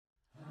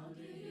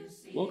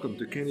Welcome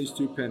to Kenney's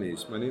Two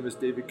Pennies. My name is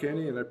David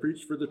Kenney, and I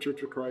preach for the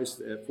Church of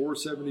Christ at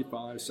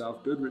 475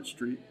 South Goodrich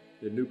Street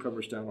in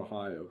Newcomerstown,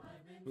 Ohio.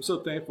 I'm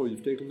so thankful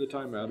you've taken the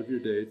time out of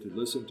your day to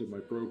listen to my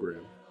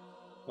program.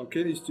 On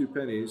Kenney's Two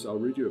Pennies, I'll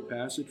read you a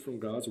passage from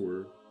God's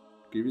Word,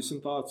 give you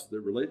some thoughts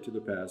that relate to the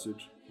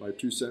passage, my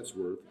 2 cents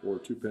worth, or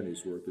 2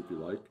 pennies worth if you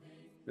like,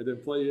 and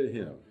then play a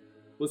hymn.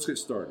 Let's get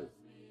started.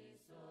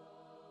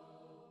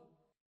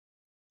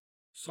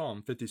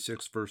 Psalm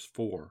 56, verse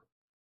 4.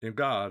 In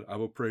God I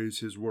will praise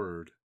His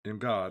word. In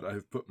God I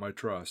have put my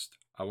trust.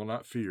 I will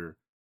not fear.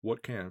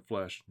 What can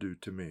flesh do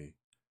to me?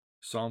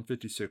 Psalm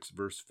 56,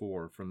 verse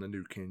 4 from the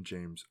New King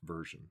James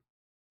Version.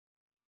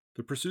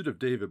 The pursuit of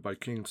David by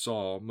King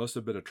Saul must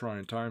have been a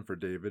trying time for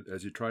David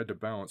as he tried to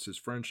balance his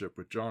friendship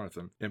with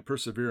Jonathan in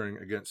persevering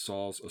against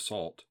Saul's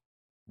assault.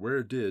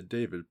 Where did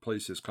David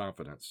place his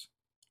confidence?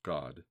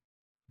 God.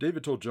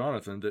 David told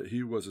Jonathan that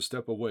he was a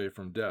step away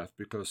from death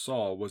because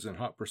Saul was in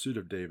hot pursuit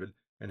of David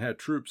and had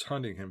troops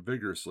hunting him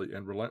vigorously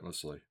and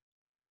relentlessly.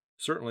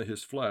 Certainly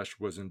his flesh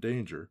was in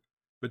danger,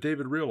 but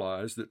David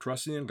realized that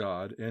trusting in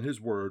God and His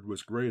word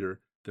was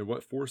greater than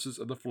what forces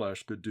of the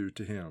flesh could do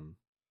to him.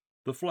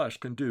 The flesh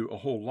can do a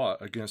whole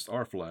lot against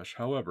our flesh.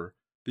 However,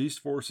 these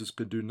forces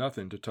can do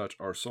nothing to touch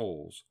our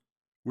souls.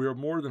 We are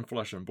more than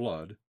flesh and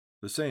blood.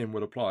 The same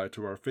would apply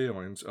to our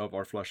failings of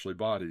our fleshly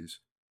bodies.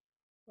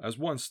 As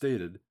one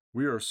stated,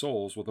 we are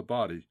souls with a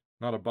body,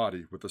 not a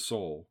body with a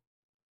soul.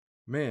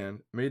 Man,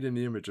 made in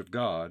the image of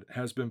God,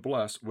 has been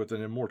blessed with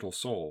an immortal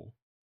soul.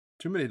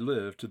 Too many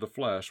live to the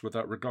flesh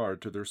without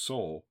regard to their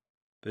soul.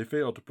 They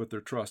fail to put their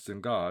trust in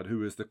God,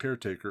 who is the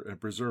caretaker and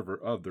preserver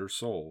of their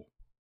soul.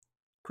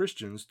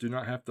 Christians do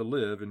not have to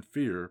live in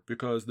fear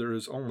because there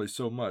is only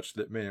so much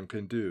that man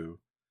can do.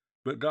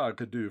 But God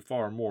could do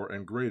far more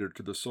and greater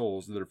to the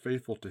souls that are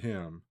faithful to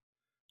Him.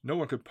 No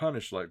one can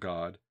punish like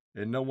God,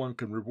 and no one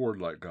can reward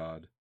like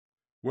God.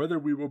 Whether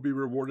we will be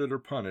rewarded or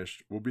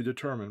punished will be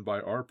determined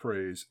by our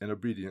praise and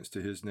obedience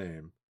to His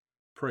name.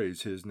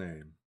 Praise His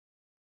name.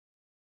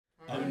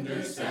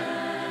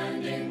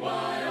 Understanding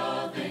why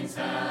all things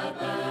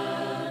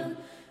happen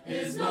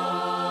is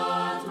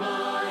not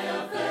my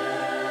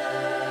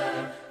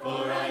affair,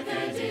 for I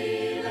can't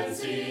even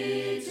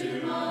see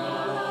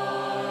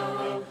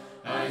tomorrow.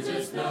 I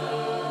just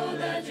know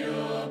that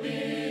you'll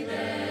be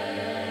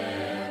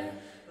there.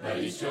 But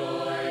each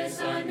choice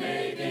I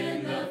make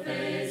in the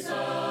face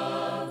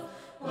of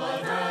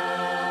what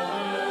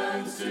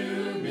happens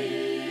to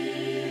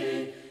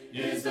me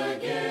is the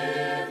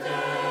gift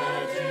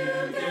that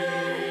you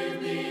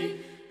gave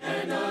me,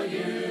 and I'll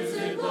use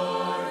it,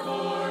 Lord,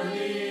 for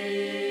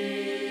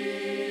Thee.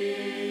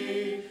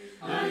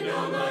 I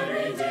know my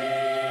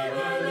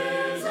Redeemer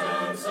lives,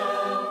 and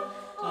so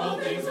all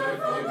things work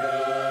for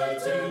good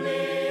to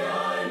me.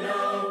 I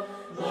know,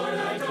 Lord,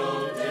 I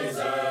don't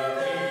deserve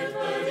it,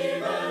 but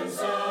even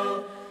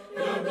so,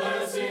 Your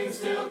blessings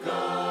still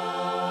come.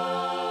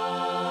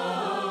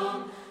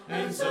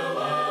 And so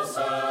I'll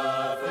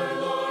suffer,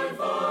 Lord,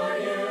 for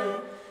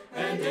You,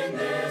 and in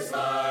this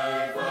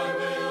life I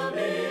will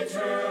be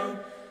true.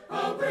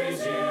 I'll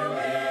praise You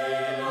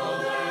in all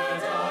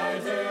that I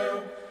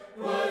do,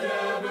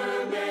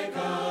 whatever may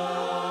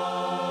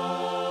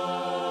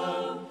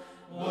come,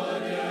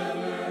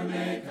 whatever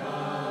may come.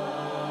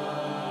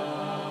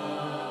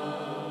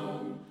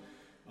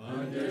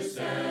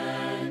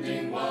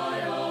 Understanding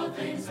why all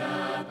things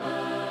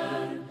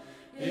happen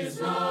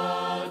is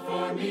not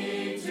for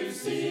me to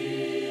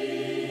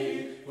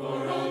see,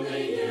 for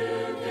only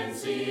You can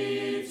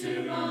see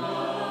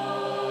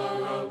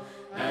tomorrow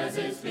as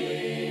it's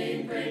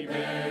being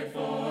prepared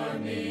for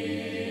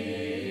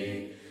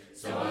me.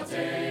 So I'll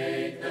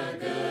take the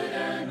good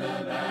and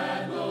the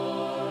bad,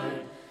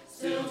 Lord,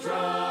 still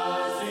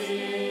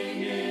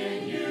trusting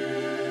in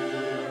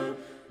You.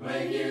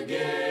 When You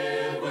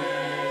give,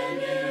 when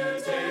You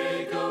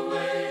take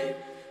away,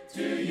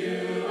 to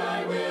You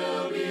I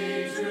will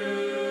be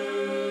true.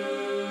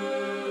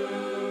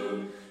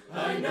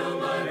 I know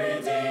my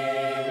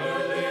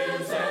Redeemer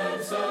lives,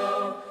 and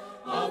so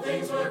all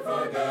things work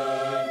for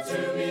good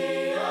to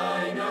me.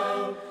 I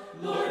know,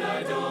 Lord,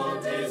 I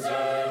don't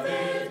deserve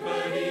it,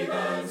 but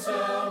even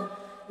so,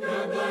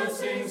 Your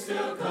blessings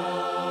still come.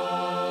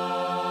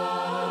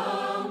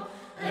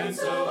 And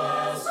so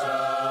I'll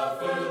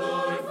suffer,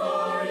 Lord,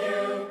 for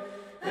You,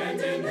 and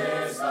in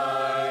this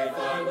life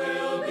I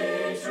will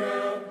be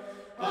true.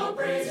 I'll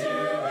praise You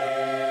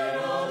in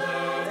all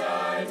that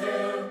I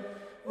do,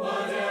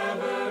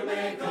 whatever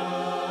may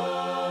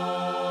come.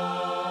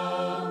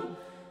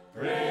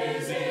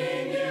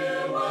 Praising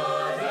You,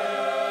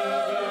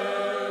 whatever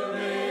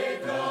may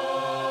come.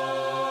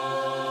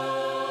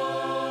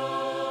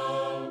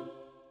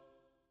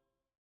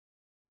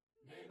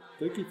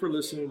 Thank you for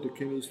listening to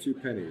Kenney's Two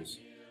Pennies.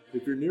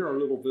 If you're near our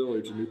little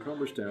village in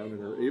Newcomerstown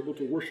and are able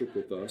to worship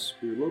with us,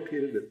 we are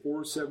located at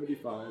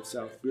 475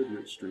 South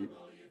Goodrich Street,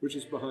 which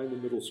is behind the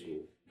middle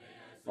school.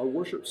 Our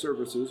worship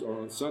services are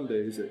on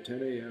Sundays at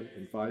 10 a.m.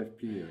 and 5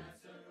 p.m.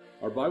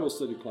 Our Bible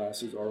study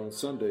classes are on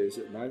Sundays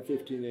at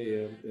 9:15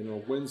 a.m. and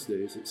on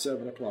Wednesdays at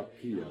 7 o'clock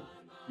p.m.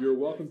 You are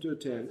welcome to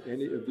attend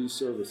any of these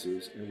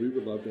services, and we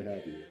would love to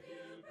have you.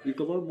 You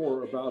can learn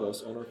more about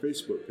us on our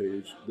Facebook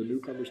page, The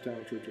Newcomers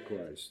Town Church of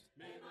Christ.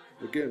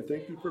 Again,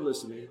 thank you for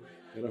listening,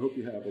 and I hope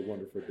you have a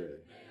wonderful day.